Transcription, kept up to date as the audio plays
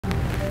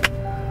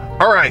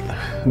All right,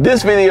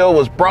 this video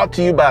was brought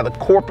to you by the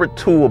Corporate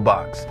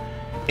Toolbox.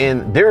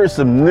 And there is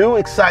some new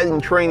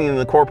exciting training in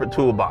the Corporate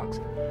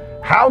Toolbox.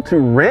 How to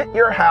rent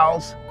your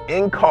house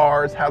and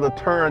cars, how to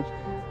turn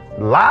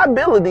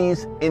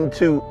liabilities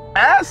into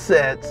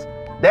assets.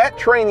 That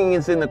training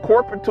is in the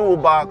Corporate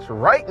Toolbox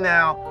right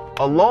now,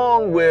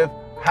 along with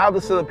how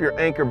to set up your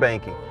anchor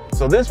banking.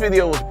 So this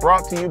video was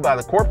brought to you by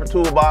the Corporate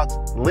Toolbox.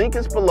 Link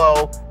is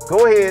below.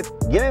 Go ahead,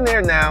 get in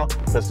there now,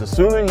 because the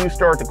sooner you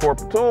start the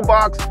Corporate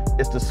Toolbox,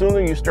 it's the sooner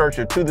you start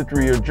your 2 to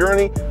 3 year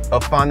journey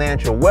of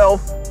financial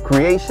wealth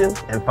creation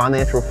and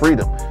financial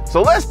freedom.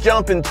 So let's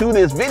jump into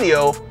this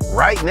video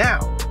right now.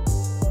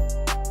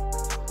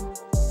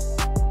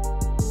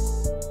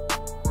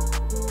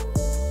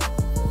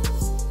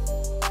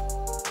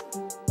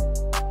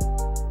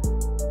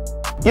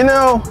 You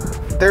know,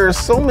 there are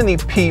so many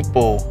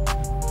people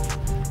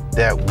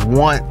that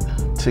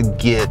want to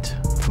get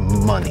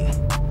money,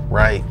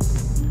 right?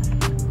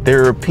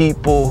 There are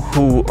people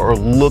who are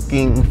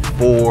looking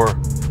for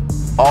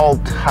all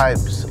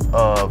types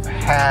of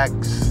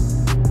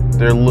hacks.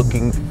 They're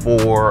looking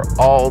for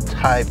all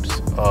types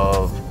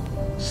of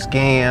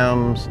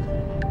scams.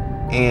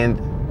 And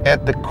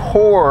at the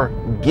core,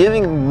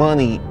 getting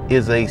money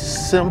is a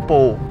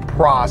simple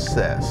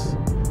process.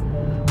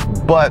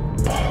 But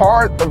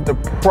part of the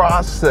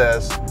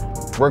process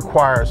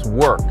requires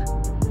work.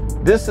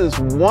 This is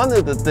one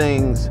of the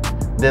things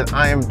that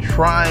I am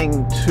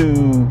trying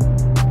to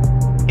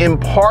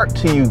impart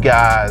to you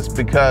guys,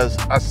 because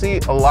I see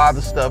a lot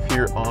of stuff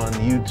here on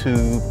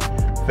YouTube,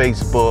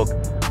 Facebook,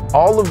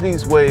 all of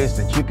these ways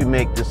that you can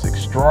make this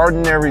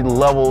extraordinary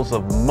levels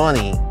of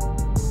money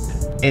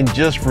and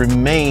just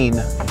remain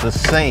the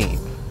same.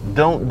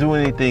 Don't do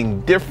anything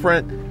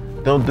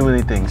different. Don't do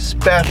anything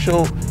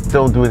special.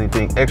 Don't do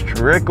anything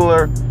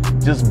extracurricular.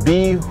 Just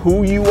be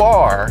who you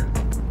are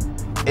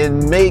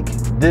and make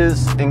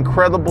this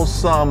incredible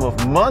sum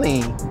of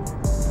money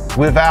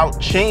without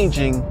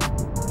changing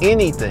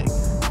anything,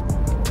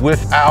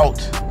 without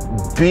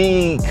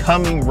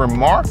becoming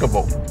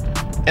remarkable.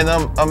 And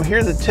I'm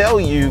here to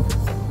tell you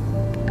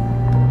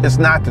it's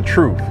not the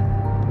truth.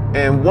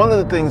 And one of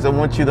the things I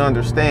want you to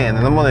understand,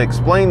 and I'm going to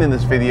explain in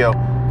this video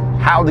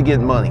how to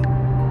get money.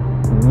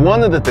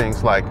 One of the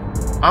things, like,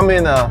 I'm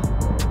in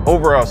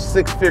over a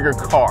 6-figure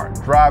car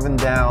driving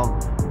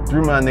down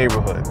through my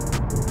neighborhood.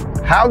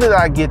 How did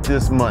I get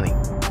this money?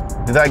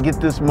 Did I get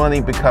this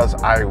money because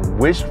I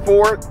wished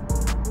for it?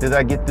 Did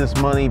I get this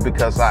money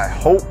because I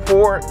hoped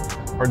for it?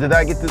 Or did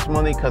I get this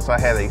money because I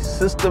had a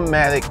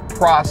systematic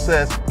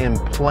process and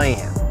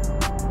plan?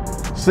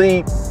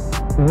 See,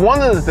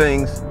 one of the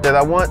things that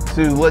I want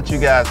to let you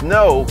guys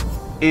know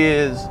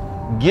is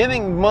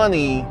getting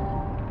money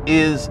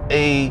is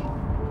a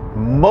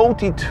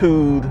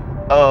multitude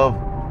of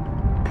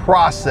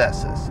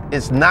processes.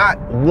 It's not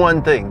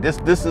one thing.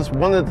 This is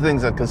one of the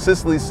things I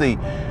consistently see.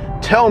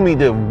 Tell me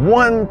the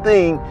one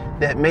thing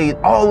that made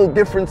all the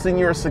difference in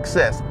your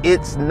success.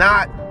 It's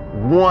not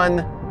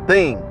one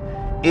thing.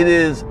 It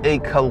is a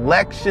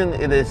collection.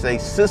 It is a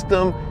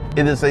system.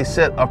 It is a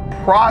set of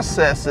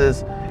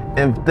processes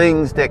and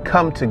things that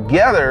come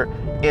together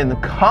in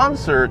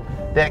concert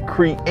that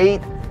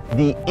create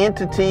the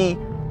entity,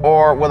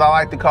 or what I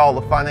like to call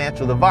the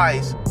financial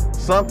device,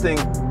 something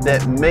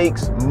that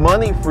makes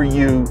money for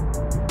you.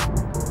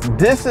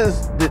 This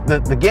is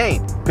the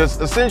game,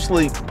 because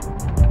essentially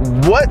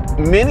what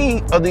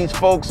many of these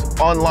folks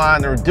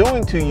online are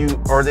doing to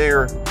you are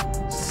they're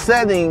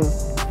setting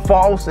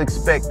false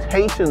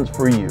expectations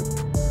for you.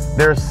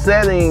 They're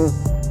setting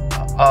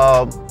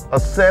a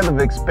set of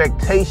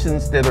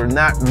expectations that are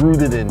not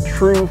rooted in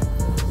truth.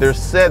 They're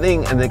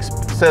setting a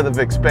set of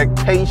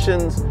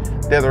expectations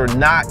that are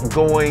not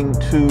going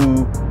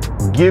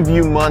to give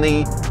you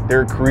money.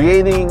 They're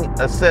creating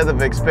a set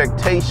of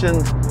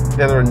expectations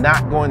that are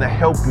not going to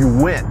help you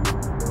win,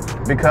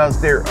 because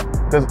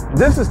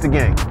this is the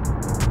game.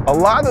 A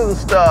lot of the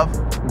stuff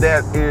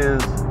that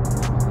is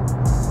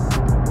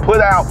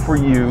put out for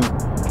you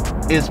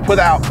is put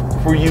out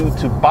for you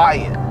to buy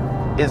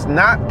it. It's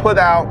not put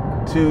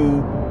out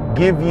to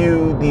give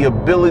you the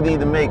ability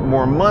to make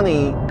more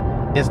money.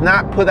 It's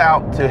not put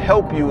out to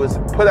help you. It's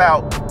put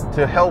out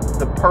to help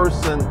the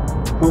person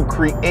who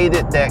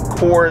created that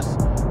course,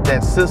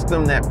 that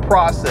system, that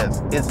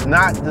process. It's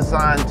not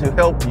designed to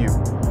help you.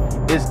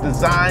 It's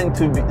designed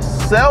to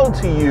sell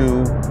to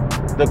you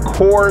the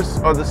course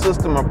or the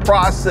system or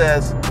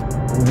process.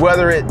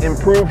 Whether it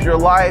improves your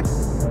life,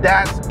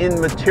 that's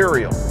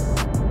immaterial.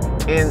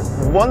 And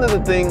one of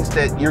the things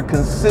that you're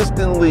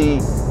consistently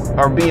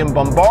are being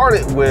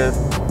bombarded with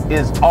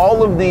is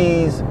all of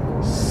these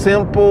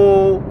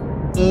simple,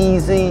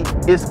 easy.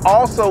 It's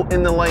also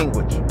in the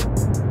language.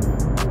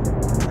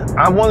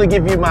 I want to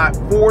give you my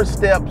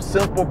 4-step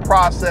simple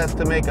process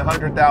to make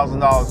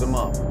 $100,000 a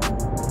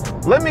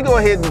month. Let me go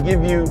ahead and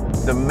give you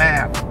the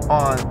math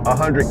on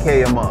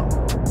 100K a month.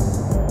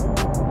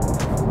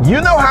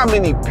 You know how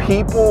many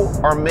people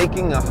are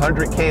making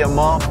 100K a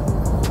month?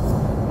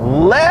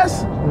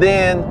 Less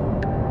than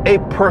a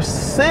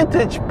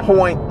percentage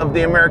point of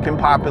the American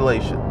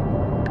population.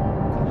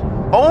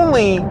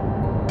 only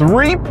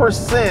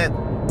 3%,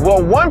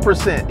 well,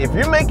 1%, if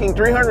you're making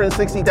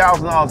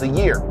 $360,000 a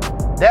year,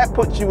 that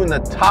puts you in the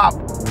top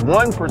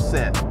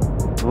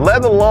 1%,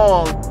 let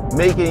alone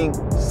making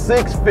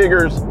 6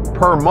 figures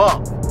per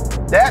month.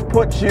 That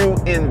puts you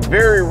in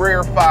very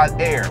rarefied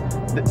air.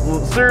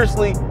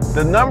 Seriously,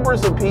 the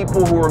numbers of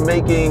people who are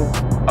making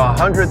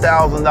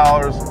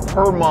 $100,000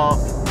 per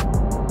month,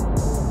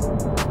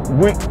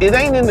 it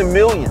ain't in the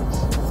millions.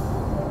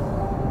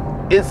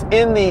 It's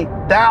in the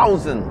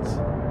thousands.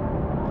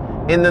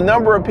 And the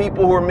number of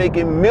people who are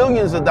making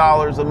millions of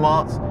dollars a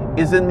month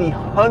is in the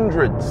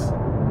hundreds.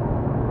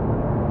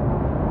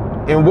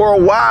 And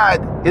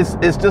worldwide,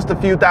 it's just a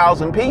few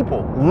thousand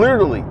people,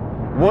 literally.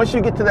 Once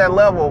you get to that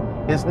level,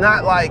 it's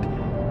not like,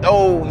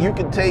 oh, you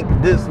can take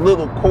this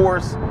little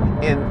course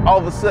and all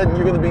of a sudden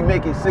you're going to be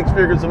making 6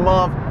 figures a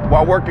month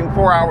while working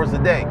 4 hours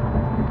a day.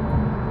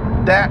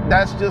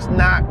 That's just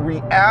not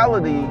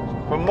reality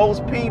for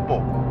most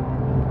people.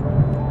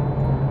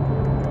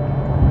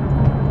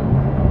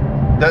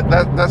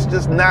 That's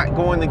just not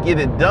going to get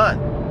it done.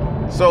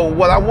 So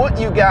what I want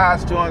you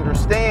guys to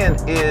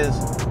understand is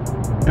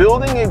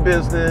building a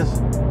business,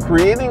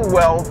 creating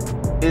wealth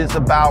is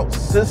about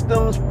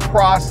systems,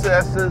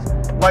 processes.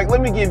 Like,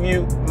 let me give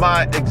you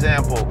my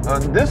example.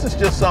 This is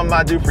just something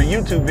I do for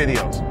YouTube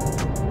videos.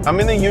 I'm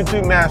in the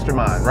YouTube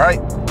mastermind, right?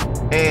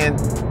 And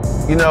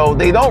you know,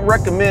 they don't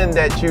recommend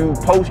that you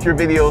post your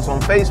videos on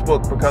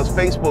Facebook because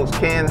Facebook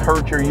can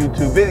hurt your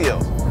YouTube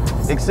videos.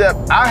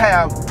 Except I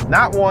have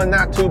not 1,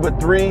 not 2, but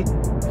 3,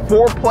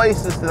 4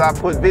 places that I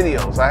put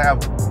videos. I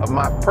have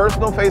my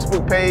personal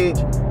Facebook page,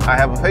 I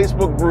have a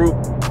Facebook group,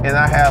 and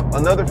I have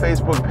another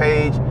Facebook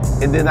page,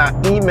 and then I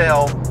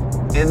email.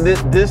 And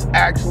this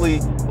actually,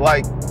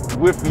 like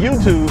with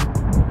YouTube,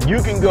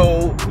 you can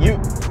go,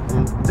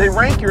 they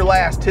rank your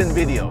last 10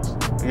 videos.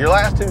 Your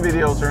last 10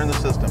 videos are in the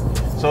system.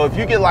 So if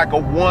you get like a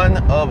 1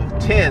 of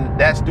 10,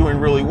 that's doing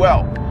really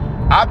well.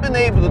 I've been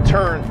able to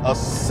turn a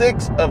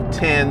 6 of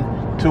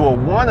 10 to a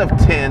 1 of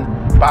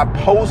 10 by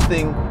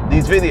posting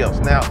these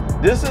videos. Now,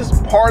 this is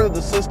part of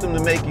the system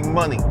to making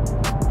money.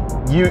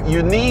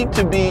 You need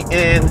to be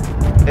in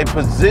a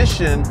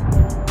position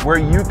where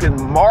you can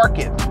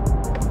market.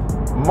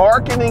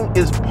 Marketing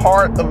is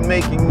part of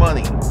making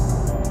money.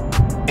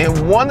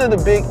 And one of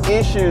the big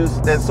issues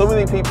that so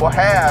many people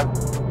have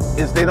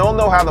is they don't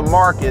know how to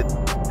market,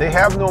 they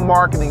have no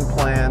marketing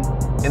plan,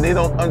 and they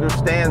don't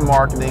understand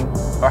marketing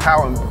or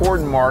how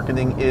important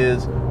marketing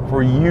is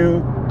for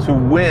you to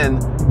win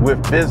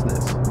with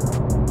business.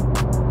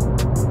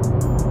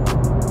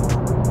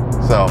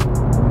 So,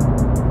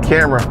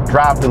 camera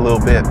dropped a little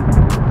bit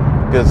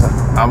because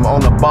I'm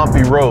on a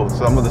bumpy road,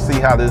 so I'm going to see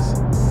how this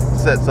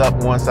sets up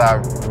once I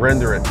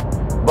render it.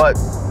 But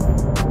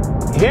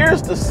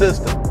here's the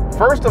system.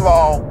 First of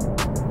all,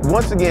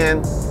 once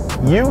again,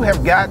 you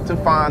have got to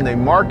find a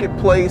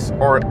marketplace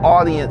or an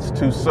audience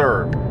to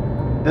serve.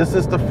 This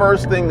is the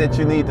first thing that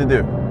you need to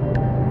do.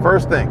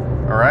 First thing,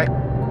 all right?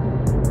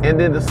 And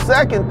then the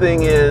second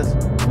thing is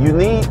you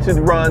need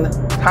to run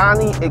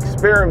tiny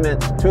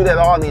experiments to that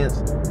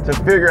audience to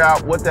figure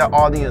out what that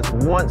audience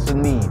wants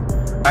and needs.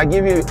 I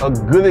give you a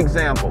good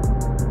example.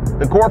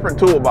 The corporate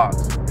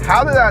toolbox.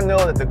 How did I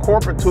know that the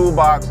corporate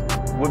toolbox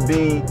would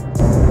be,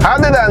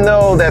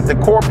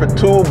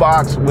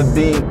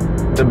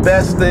 the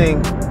best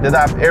thing that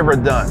I've ever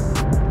done?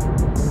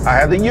 I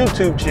have the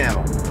YouTube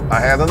channel. I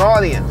have an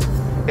audience.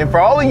 And for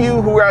all of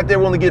you who are out there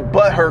wanting to get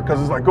butthurt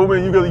because it's like, oh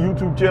man, you got a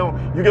YouTube channel,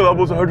 you got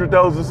almost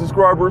 100,000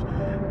 subscribers.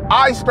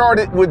 I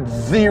started with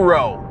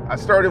 0. I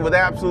started with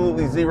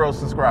absolutely 0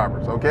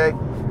 subscribers, okay?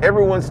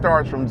 Everyone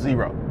starts from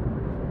 0.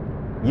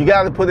 You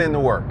got to put in the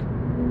work.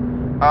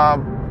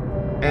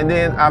 And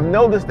then I've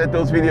noticed that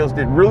those videos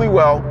did really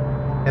well.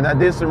 And I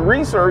did some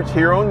research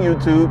here on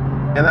YouTube,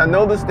 and I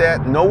noticed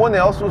that no one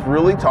else was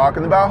really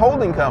talking about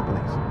holding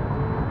companies.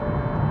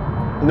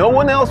 No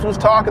one else was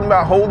talking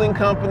about holding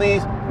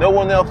companies. No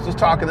one else was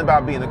talking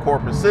about being a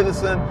corporate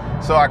citizen.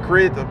 So I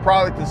created the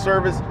product and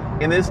service,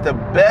 and it's the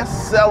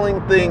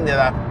best-selling thing that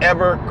I've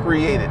ever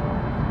created.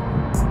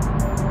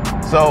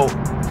 So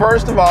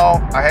first of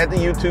all, I had the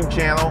YouTube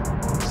channel.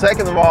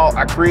 Second of all,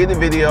 I created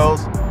videos.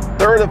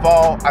 Third of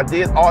all, I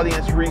did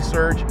audience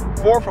research.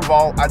 Fourth of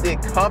all, I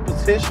did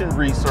competition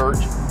research.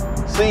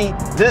 See,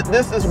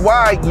 this is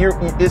why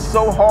it's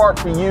so hard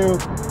for you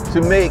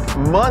to make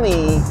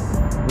money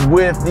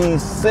with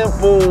these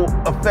simple,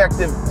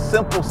 effective,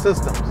 simple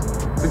systems.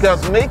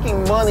 Because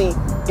making money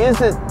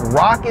isn't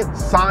rocket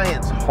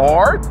science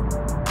hard,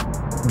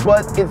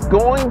 but it's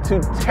going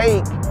to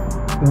take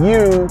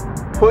you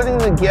putting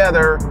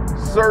together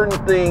certain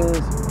things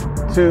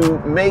to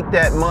make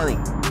that money.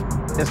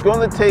 It's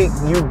going to take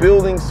you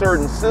building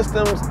certain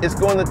systems. It's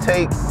going to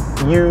take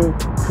you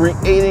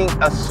creating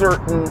a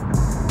certain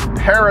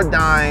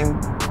paradigm,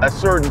 a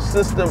certain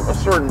system, a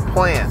certain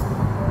plan.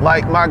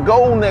 Like my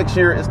goal next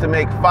year is to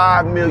make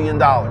 $5 million.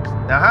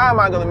 Now, how am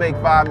I going to make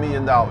 $5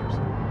 million?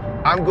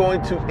 I'm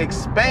going to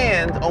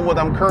expand on what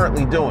I'm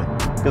currently doing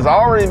because I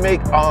already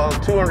make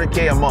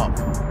 $200K a month.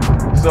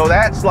 So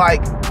that's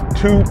like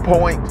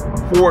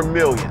 2.4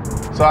 million.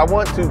 So I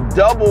want to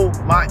double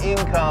my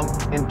income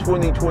in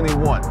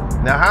 2021.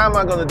 Now, how am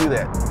I going to do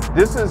that?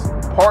 This is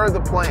part of the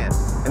plan.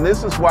 And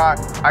this is why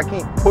I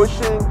keep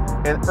pushing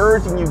and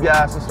urging you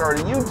guys to start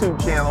a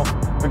YouTube channel,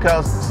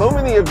 because so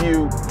many of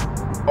you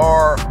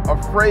are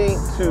afraid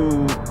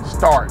to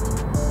start.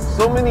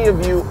 So many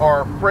of you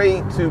are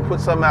afraid to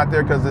put something out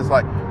there because it's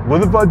like,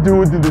 what if I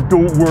do it and it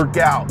don't work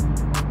out?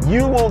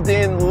 You will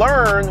then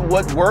learn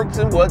what works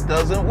and what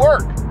doesn't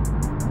work.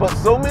 But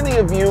so many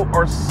of you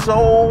are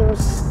so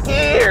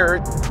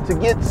scared to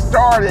get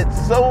started,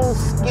 so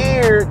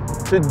scared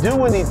to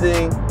do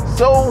anything,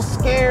 so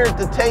scared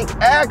to take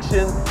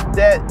action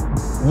that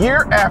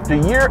year after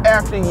year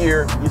after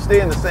year, you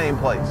stay in the same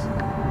place.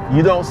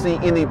 You don't see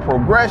any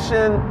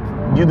progression.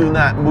 You do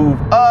not move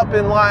up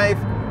in life.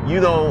 You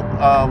don't,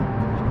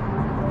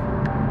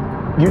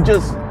 you're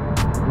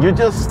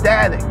just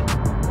static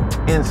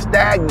and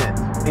stagnant,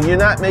 and you're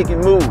not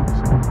making moves.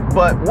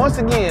 But once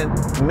again,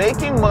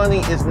 making money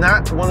is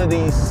not one of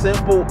these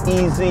simple,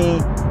 easy,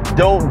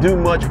 don't do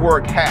much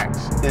work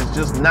hacks. It's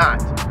just not.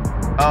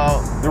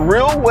 The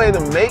real way to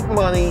make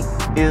money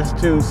is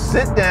to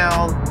sit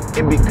down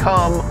and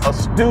become a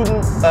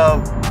student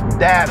of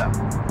data.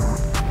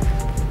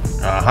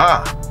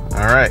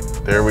 All right,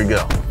 there we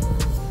go.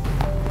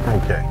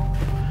 Okay.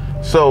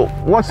 So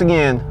once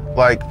again,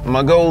 like,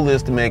 my goal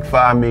is to make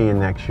 5 million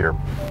next year.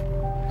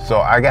 So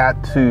I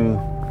got to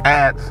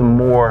add some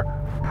more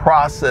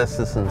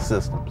processes and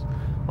systems.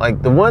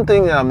 Like, the one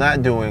thing that I'm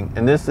not doing,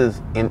 and this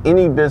is in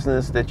any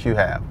business that you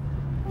have,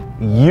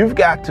 you've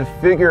got to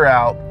figure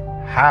out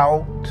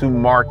how to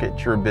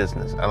market your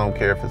business. I don't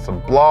care if it's a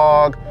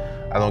blog,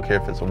 I don't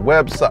care if it's a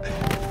website,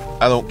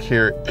 I don't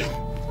care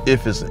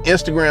if it's an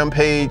Instagram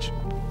page.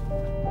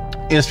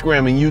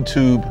 Instagram and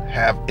YouTube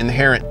have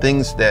inherent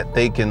things that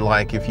they can,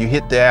 like, if you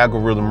hit the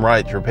algorithm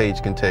right, your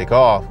page can take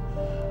off.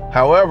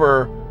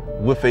 However,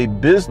 with a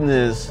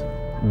business,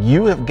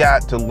 you have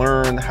got to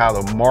learn how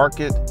to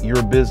market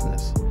your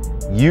business.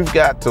 You've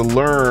got to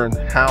learn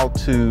how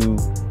to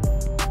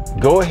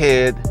go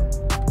ahead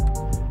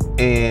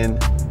and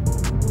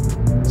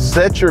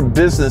set your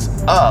business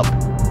up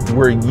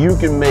where you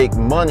can make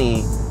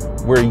money,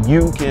 where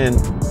you can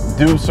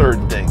do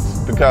certain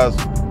things. Because,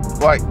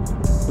 like,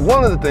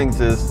 one of the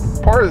things is,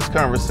 part of this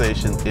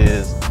conversation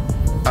is,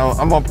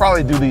 I'm gonna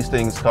probably do these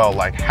things called,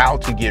 like, how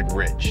to get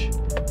rich.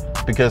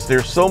 Because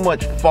there's so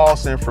much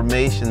false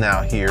information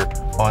out here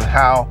on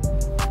how,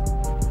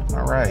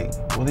 all right,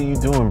 what are you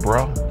doing,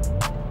 bro?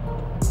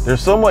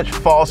 There's so much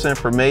false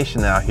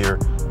information out here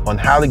on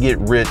how to get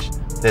rich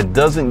that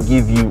doesn't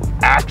give you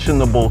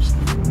actionable.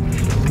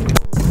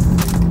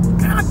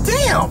 God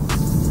damn!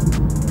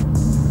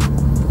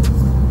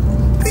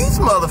 These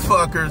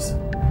motherfuckers.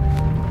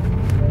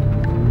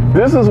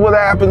 This is what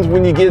happens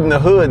when you get in the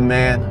hood,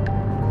 man.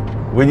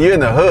 When you're in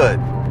the hood,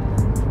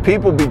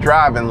 people be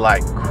driving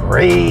like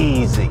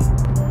crazy.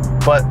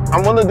 But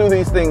I'm gonna do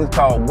these things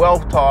called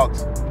wealth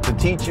talks to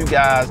teach you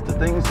guys the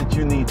things that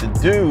you need to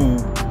do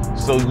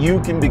so you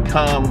can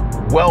become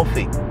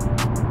wealthy.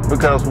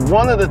 Because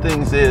one of the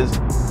things is,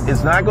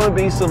 it's not gonna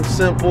be some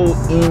simple,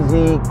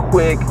 easy,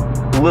 quick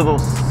little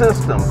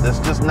system that's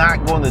just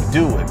not gonna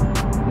do it.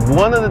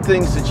 One of the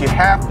things that you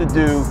have to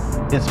do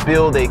is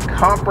build a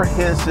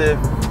comprehensive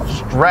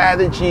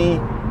strategy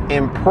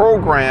and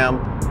program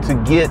to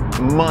get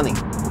money.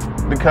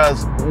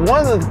 Because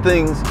one of the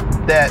things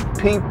that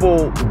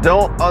people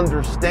don't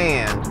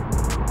understand,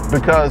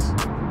 because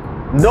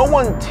no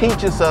one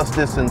teaches us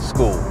this in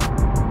school.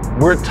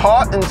 We're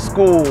taught in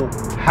school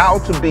how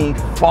to be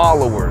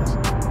followers.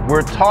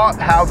 We're taught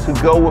how to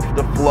go with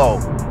the flow.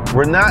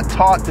 We're not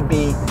taught to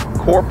be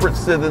corporate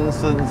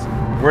citizens.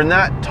 We're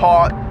not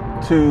taught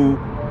to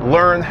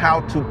learn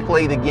how to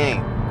play the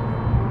game.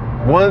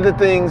 One of the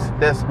things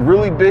that's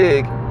really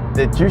big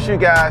that you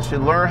guys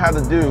should learn how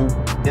to do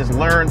is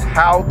learn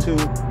how to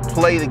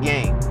play the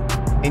game.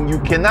 And you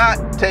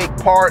cannot take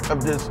part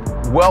of this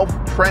wealth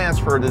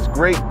transfer, this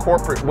great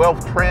corporate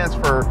wealth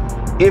transfer,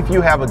 if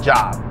you have a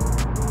job.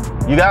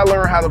 You gotta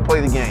learn how to play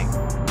the game.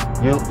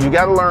 You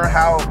gotta learn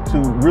how to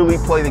really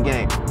play the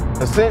game.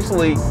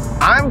 Essentially,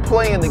 I'm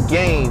playing the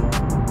game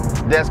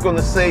that's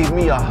gonna save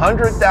me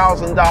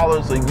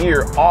 $100,000 a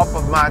year off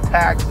of my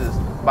taxes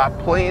by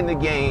playing the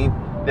game.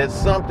 That's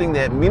something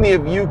that many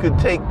of you could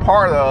take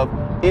part of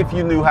if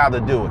you knew how to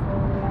do it.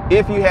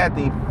 If you had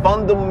the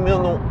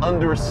fundamental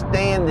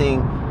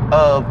understanding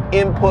of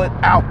input,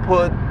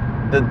 output,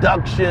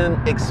 deduction,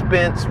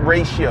 expense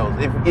ratios.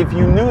 If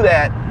you knew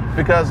that,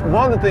 because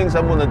one of the things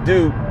I'm gonna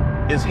do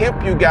is hip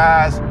you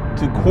guys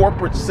to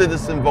corporate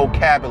citizen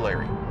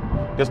vocabulary.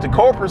 Because the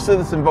corporate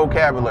citizen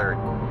vocabulary,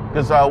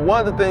 because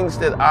one of the things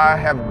that I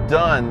have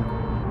done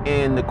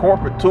in the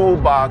corporate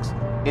toolbox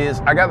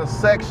is I got a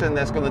section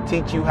that's going to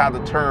teach you how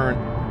to turn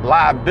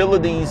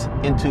liabilities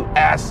into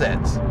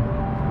assets.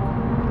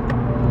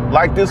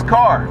 Like this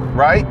car,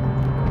 right?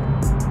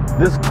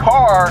 This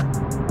car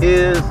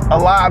is a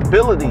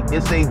liability.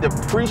 It's a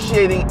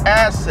depreciating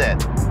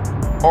asset.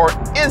 Or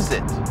is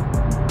it?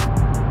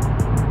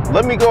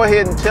 let me go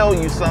ahead and tell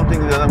you something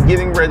that I'm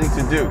getting ready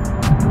to do.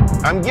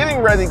 I'm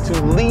getting ready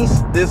to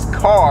lease this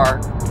car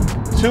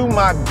to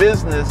my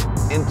business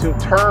and to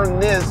turn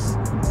this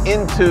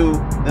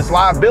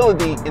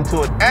liability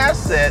into an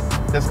asset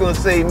that's going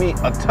to save me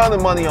a ton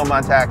of money on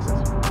my taxes.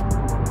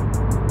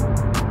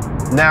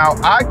 Now,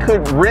 I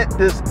could rent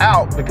this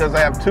out because I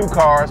have 2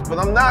 cars, but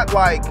I'm not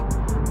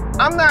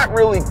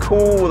really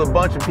cool with a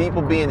bunch of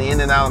people being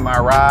in and out of my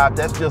ride.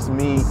 That's just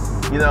me.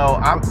 You know,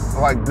 I'm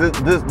like,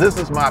 this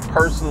is my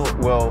personal,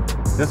 well,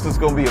 this is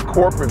going to be a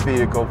corporate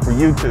vehicle for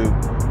YouTube.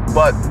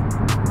 But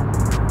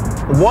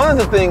one of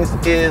the things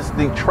is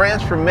the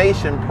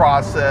transformation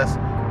process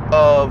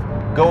of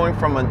going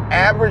from an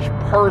average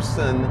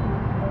person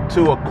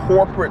to a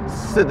corporate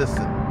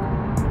citizen.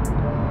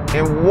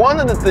 And one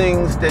of the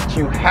things that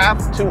you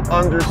have to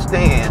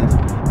understand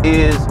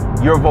is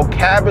your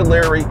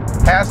vocabulary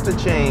has to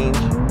change.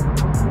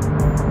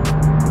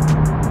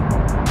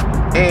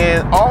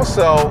 And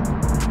also,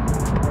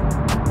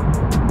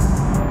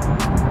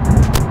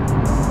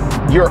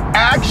 your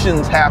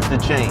actions have to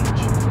change.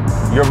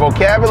 Your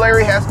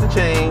vocabulary has to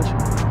change.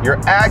 Your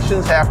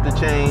actions have to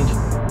change.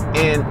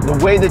 And the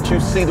way that you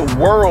see the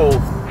world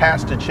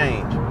has to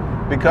change.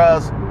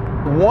 Because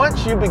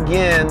once you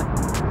begin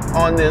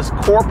on this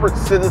corporate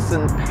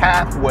citizen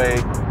pathway,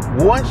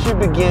 once you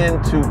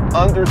begin to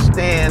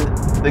understand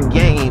the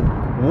game,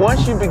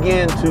 once you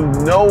begin to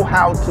know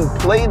how to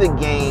play the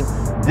game,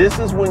 this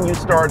is when you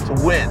start to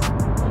win.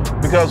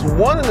 Because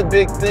one of the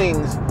big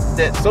things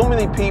that so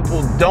many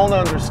people don't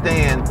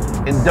understand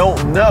and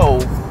don't know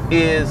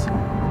is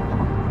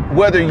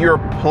whether you're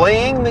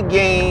playing the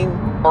game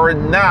or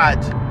not,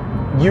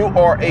 you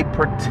are a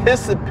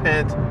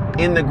participant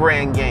in the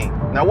grand game.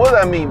 Now, what do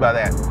I mean by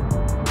that?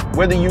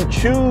 Whether you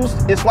choose,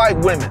 it's like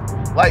women.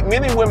 Like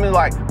many women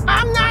like,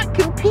 I'm not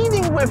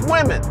competing with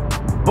women.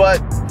 But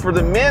for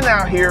the men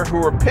out here who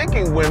are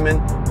picking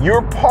women,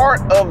 you're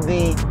part of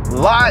the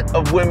lot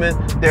of women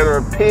that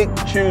are pick,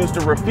 choose to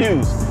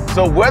refuse.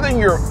 So whether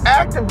you're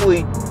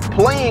actively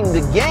playing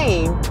the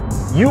game,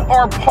 you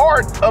are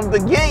part of the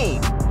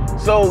game.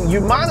 So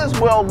you might as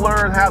well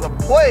learn how to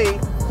play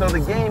so the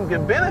game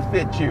can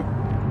benefit you.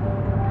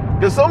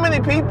 Because so many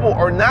people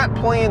are not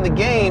playing the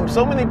game.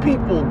 So many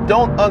people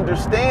don't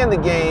understand the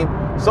game.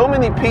 So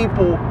many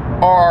people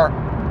are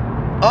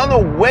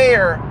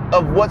unaware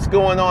of what's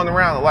going on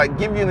around it. Like,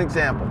 give you an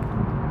example.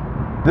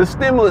 The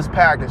stimulus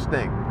package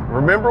thing.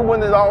 Remember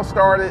when it all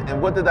started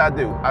and what did I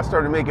do? I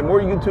started making more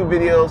YouTube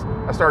videos.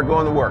 I started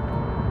going to work.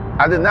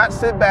 I did not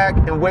sit back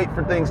and wait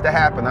for things to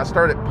happen. I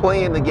started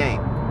playing the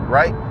game,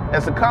 right?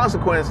 As a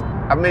consequence,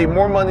 I've made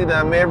more money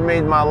than I've ever made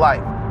in my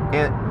life.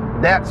 And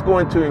that's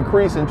going to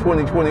increase in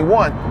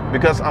 2021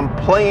 because I'm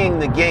playing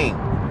the game.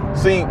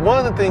 See, one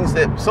of the things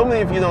that so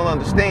many of you don't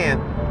understand,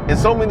 and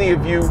so many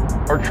of you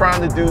are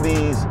trying to do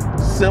these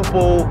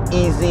simple,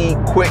 easy,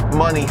 quick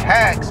money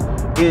hacks,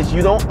 is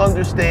you don't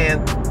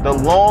understand the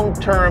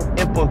long-term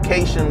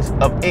implications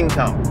of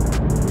income.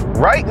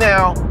 Right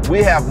now,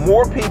 we have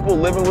more people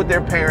living with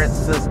their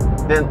parents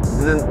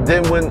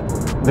than when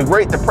the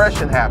Great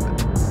Depression happened.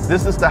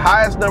 This is the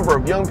highest number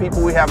of young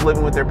people we have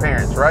living with their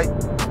parents, right?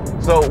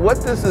 So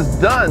what this has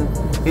done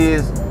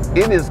is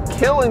it is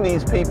killing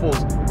these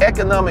people's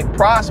economic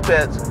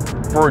prospects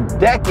for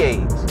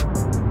decades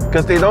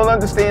because they don't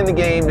understand the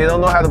game. They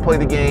don't know how to play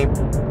the game.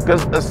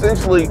 Because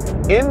essentially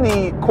in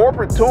the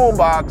corporate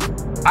toolbox,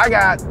 I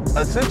got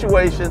a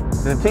situation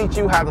to teach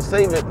you how to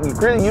save it. You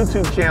create a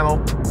YouTube channel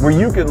where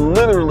you can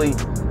literally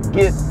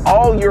get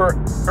all your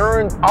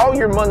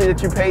money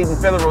that you paid in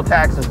federal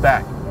taxes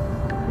back.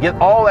 Get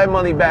all that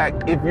money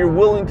back if you're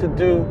willing to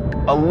do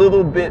a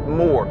little bit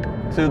more,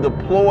 to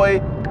deploy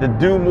the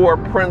do more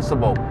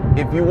principle.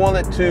 If you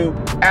wanted to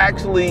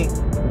actually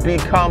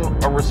become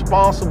a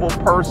responsible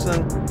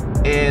person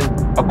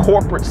and a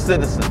corporate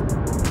citizen,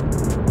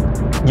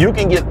 you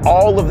can get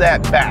all of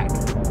that back.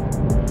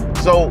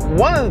 So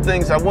one of the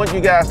things I want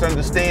you guys to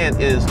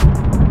understand is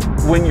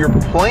when you're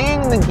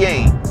playing the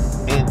game,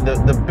 and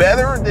the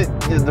better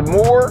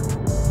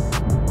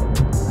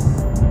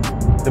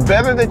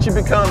that you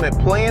become at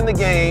playing the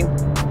game,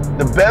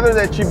 the better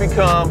that you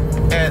become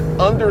at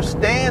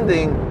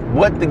understanding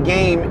what the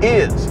game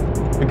is.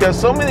 Because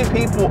so many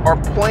people are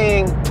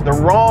playing the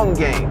wrong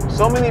game.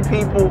 So many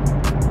people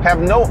have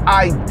no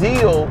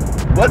idea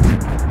what,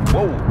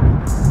 whoa,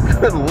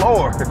 good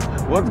Lord,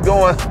 what's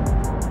going on?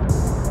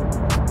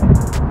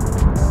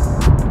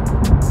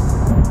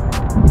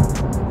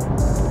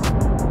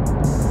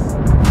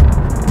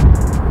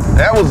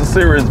 That was a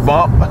serious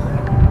bump.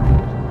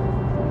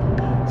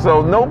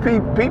 So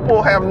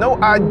people have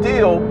no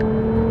idea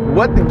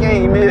what the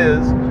game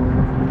is.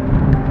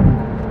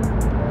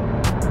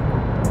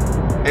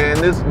 And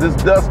this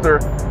duster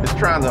is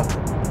trying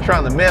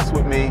to mess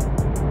with me.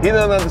 He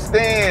doesn't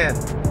understand.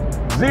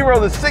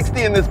 0 to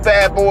 60 in this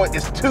bad boy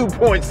is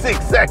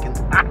 2.6 seconds.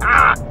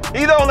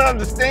 He don't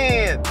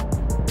understand.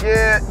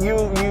 Yeah,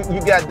 you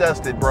got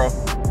dusted, bro.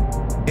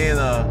 In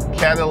a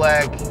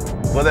Cadillac,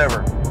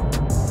 whatever.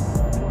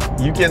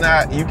 You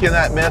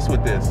cannot mess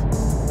with this.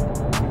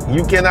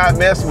 You cannot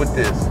mess with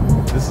this.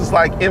 This is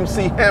like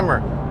MC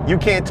Hammer. You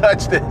can't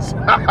touch this.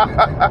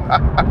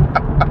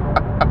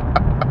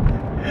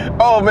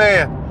 Oh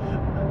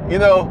man, you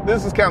know,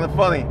 this is kind of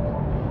funny.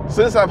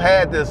 Since I've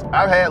had this,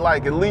 I've had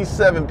like at least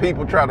 7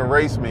 people try to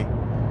race me.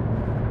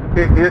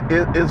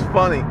 It's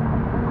funny.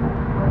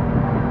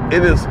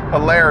 It is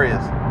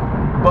hilarious.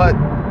 But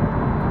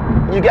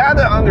you got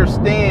to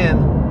understand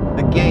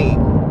the game.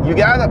 You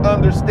got to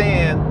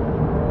understand,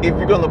 if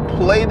you're going to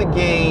play the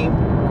game,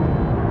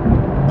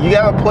 you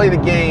got to play the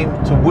game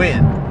to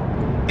win.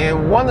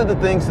 And one of the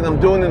things that I'm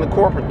doing in the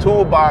corporate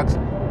toolbox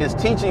is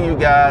teaching you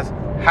guys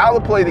how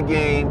to play the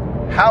game,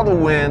 how to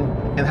win,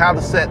 and how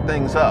to set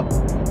things up.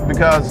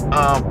 Because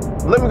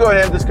let me go ahead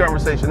and have this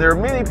conversation. There are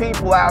many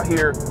people out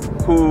here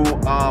who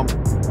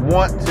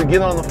want to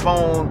get on the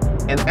phone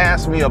and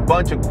ask me a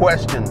bunch of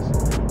questions.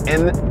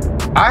 And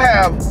I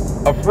have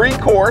a free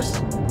course.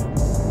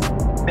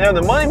 I have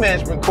the money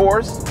management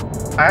course.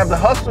 I have the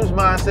Hustler's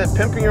Mindset,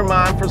 Pimping Your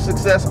Mind for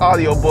Success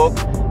audiobook.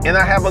 And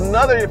I have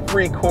another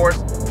free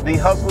course, the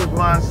Hustler's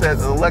Mindset,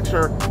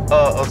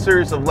 a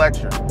series of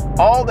lectures,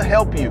 all to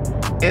help you.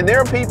 And there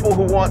are people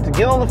who want to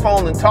get on the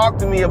phone and talk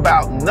to me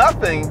about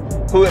nothing,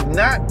 who have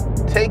not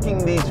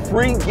taken these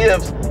free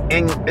gifts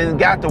and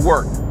got to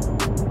work.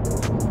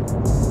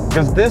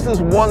 Because this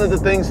is one of the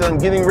things that I'm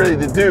getting ready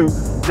to do,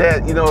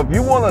 that, you know, if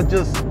you want to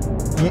just,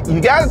 you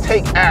got to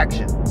take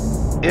action.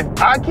 If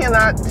I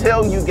cannot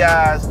tell you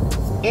guys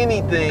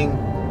anything,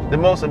 the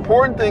most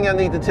important thing I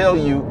need to tell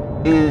you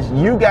is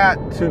you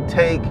got to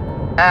take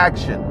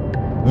action.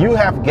 You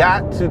have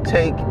got to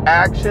take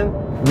action.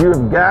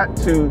 You've got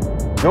to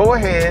go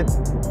ahead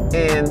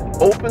and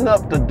open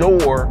up the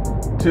door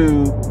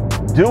to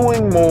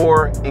doing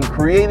more and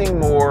creating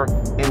more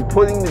and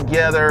putting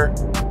together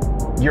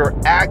your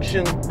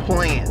action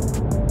plan.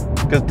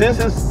 Because this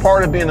is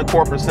part of being a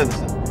corporate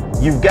citizen.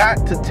 You've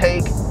got to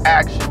take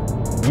action.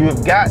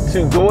 You've got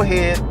to go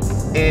ahead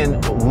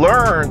and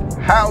learn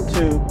how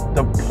to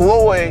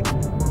deploy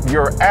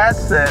your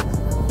assets,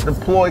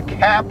 deploy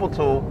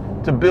capital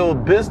to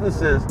build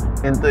businesses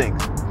and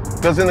things.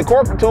 Because in the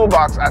corporate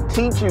toolbox, I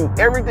teach you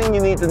everything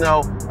you need to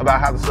know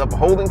about how to set up a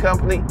holding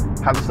company,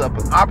 how to set up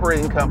an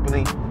operating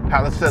company,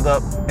 how to set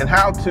up, and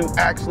how to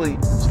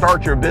actually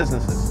start your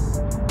businesses.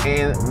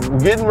 And we're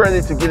getting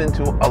ready to get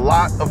into a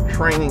lot of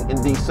training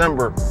in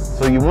December.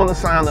 So you want to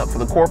sign up for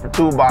the corporate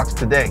toolbox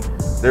today.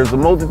 There's a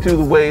multitude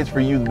of ways for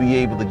you to be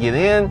able to get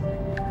in,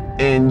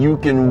 and you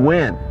can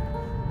win.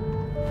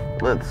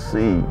 Let's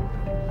see.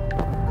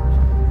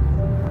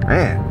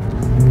 Man,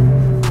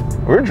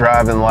 we're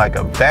driving like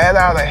a bat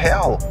out of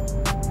hell.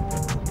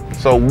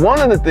 So one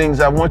of the things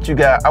I want you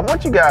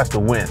guys to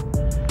win.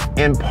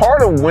 And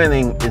part of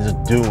winning is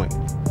doing.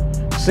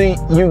 See,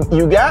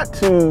 you got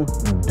to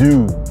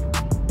do.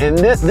 And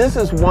this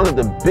is one of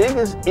the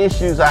biggest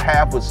issues I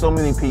have with so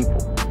many people,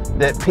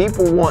 that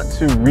people want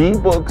to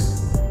read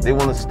books, they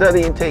want to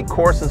study and take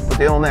courses, but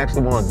they don't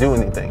actually want to do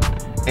anything.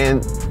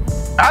 And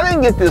I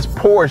didn't get this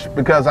Porsche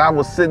because I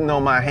was sitting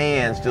on my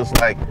hands just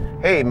like,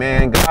 hey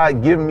man,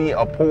 God, give me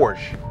a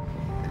Porsche.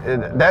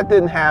 That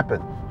didn't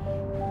happen.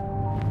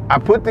 I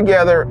put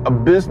together a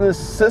business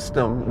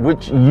system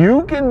which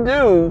you can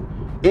do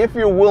if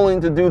you're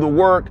willing to do the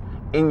work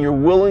and you're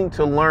willing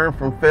to learn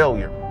from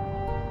failure.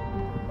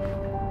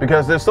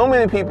 Because there's so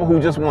many people who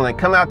just want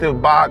to come out the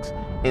box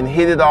and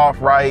hit it off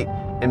right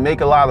and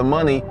make a lot of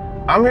money.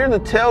 I'm here to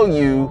tell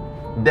you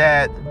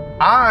that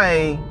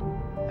I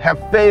have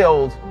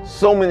failed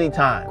so many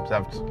times.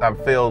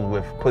 I've failed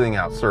with putting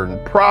out certain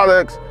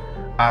products.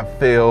 I've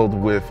failed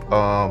with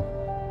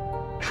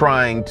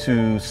trying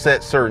to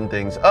set certain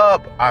things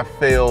up. I've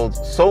failed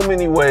so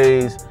many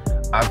ways.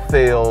 I've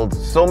failed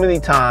so many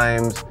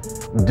times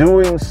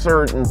doing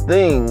certain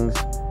things.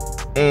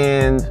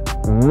 And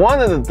one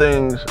of the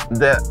things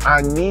that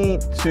I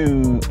need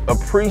to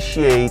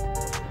appreciate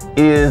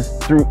is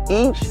through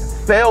each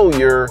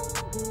failure,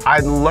 I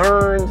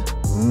learned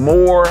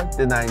more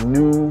than I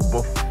knew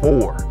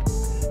before.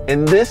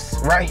 And this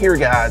right here,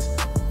 guys,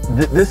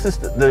 this is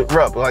the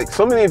rub. Like,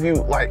 so many of you,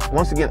 like,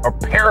 once again, are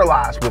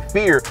paralyzed with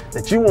fear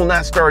that you will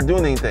not start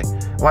doing anything.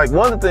 Like,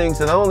 one of the things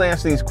that I don't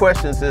answer these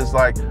questions is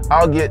like,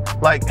 I'll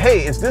get like,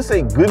 hey, is this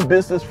a good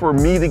business for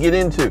me to get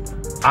into?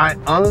 I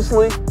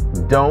honestly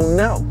don't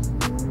know.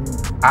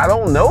 I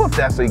don't know if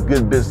that's a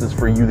good business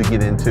for you to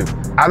get into.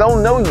 I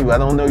don't know you. I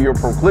don't know your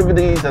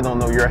proclivities. I don't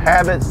know your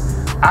habits.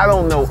 I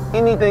don't know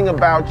anything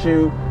about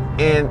you.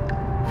 And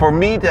for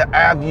me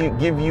to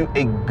give you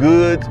a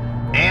good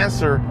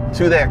answer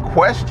to that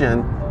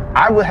question,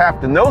 I would have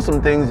to know some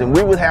things, and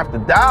we would have to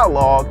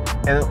dialogue,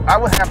 and I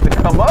would have to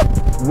come up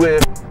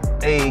with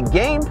a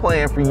game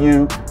plan for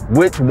you,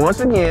 which, once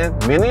again,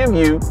 many of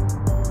you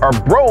are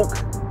broke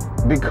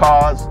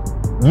because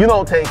you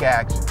don't take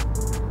action.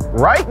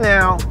 Right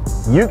now,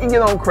 you can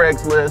get on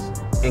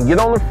Craigslist and get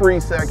on the free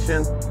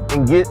section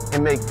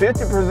and make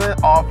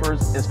 50%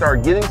 offers and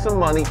start getting some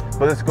money,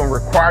 but it's going to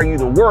require you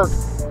to work.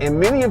 And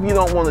many of you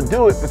don't want to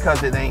do it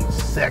because it ain't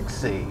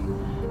sexy.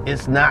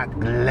 It's not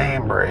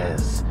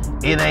glamorous.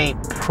 It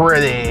ain't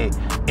pretty.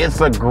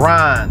 It's a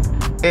grind.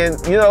 And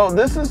you know,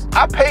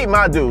 I paid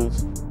my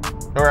dues,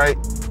 all right?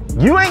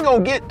 You ain't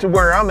gonna get to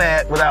where I'm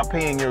at without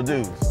paying your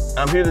dues.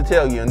 I'm here to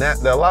tell you, and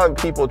that a lot of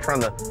people are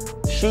trying to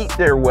cheat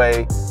their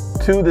way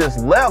to this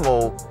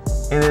level,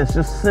 and it's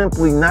just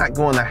simply not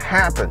going to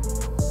happen.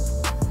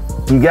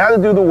 You got to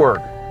do the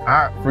work.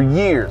 For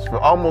years, for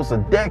almost a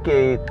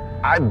decade,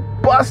 I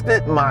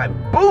busted my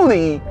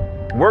booty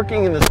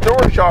working in the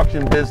storage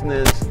auction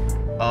business,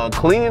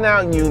 cleaning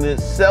out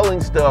units, selling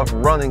stuff,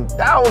 running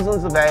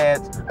thousands of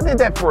ads. I did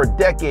that for a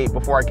decade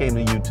before I came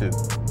to YouTube.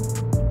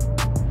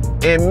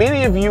 And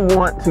many of you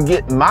want to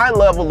get my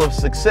level of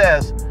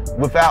success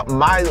without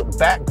my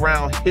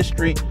background,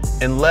 history,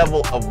 and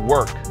level of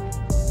work,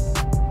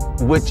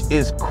 which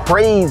is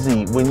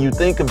crazy when you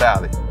think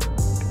about it.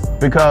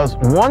 Because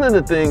one of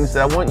the things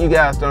that I want you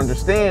guys to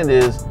understand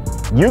is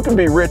you can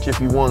be rich if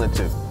you wanted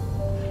to.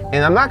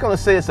 And I'm not going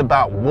to say it's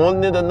about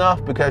wanting it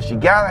enough, because you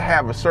got to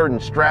have a certain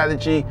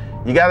strategy.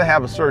 You got to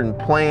have a certain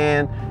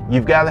plan.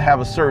 You've got to have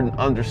a certain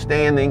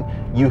understanding.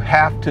 You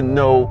have to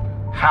know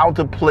how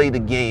to play the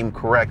game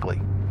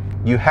correctly.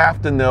 You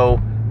have to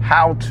know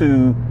how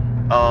to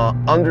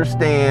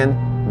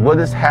understand what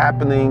is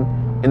happening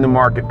in the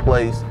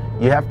marketplace.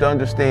 You have to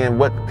understand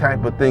what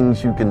type of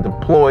things you can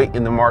deploy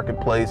in the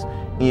marketplace.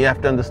 You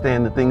have to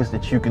understand the things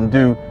that you can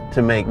do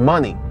to make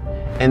money.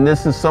 And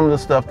this is some of the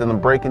stuff that I'm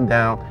breaking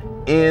down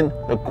in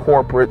the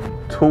corporate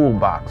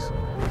toolbox.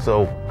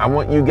 So I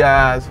want you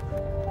guys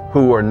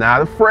who are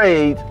not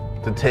afraid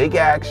to take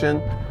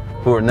action,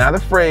 who are not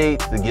afraid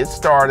to get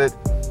started,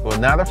 who are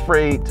not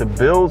afraid to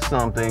build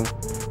something,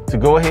 to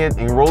go ahead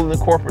and enroll in the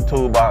corporate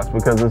toolbox,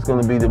 because it's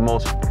going to be the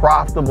most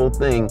profitable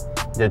thing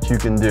that you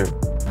can do.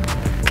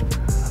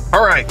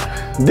 All right,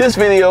 this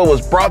video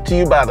was brought to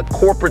you by the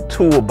corporate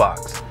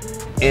toolbox,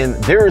 and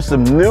there is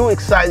some new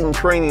exciting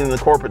training in the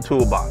corporate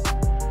toolbox.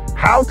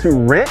 How to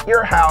rent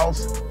your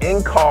house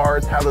and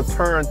cars, how to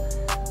turn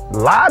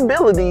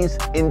liabilities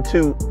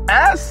into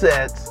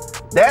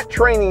assets. That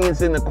training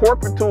is in the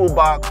corporate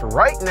toolbox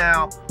right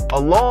now,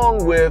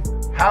 along with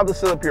how to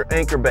set up your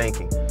anchor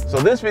banking. So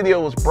this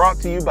video was brought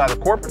to you by the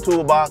corporate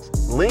toolbox.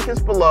 Link is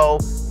below.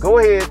 Go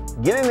ahead,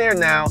 get in there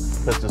now,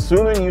 because the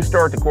sooner you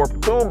start the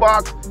corporate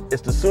toolbox,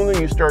 it's the sooner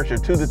you start your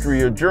 2 to 3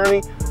 year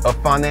journey of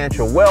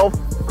financial wealth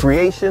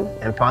creation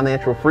and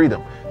financial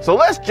freedom. So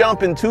let's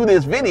jump into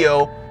this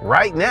video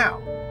right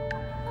now.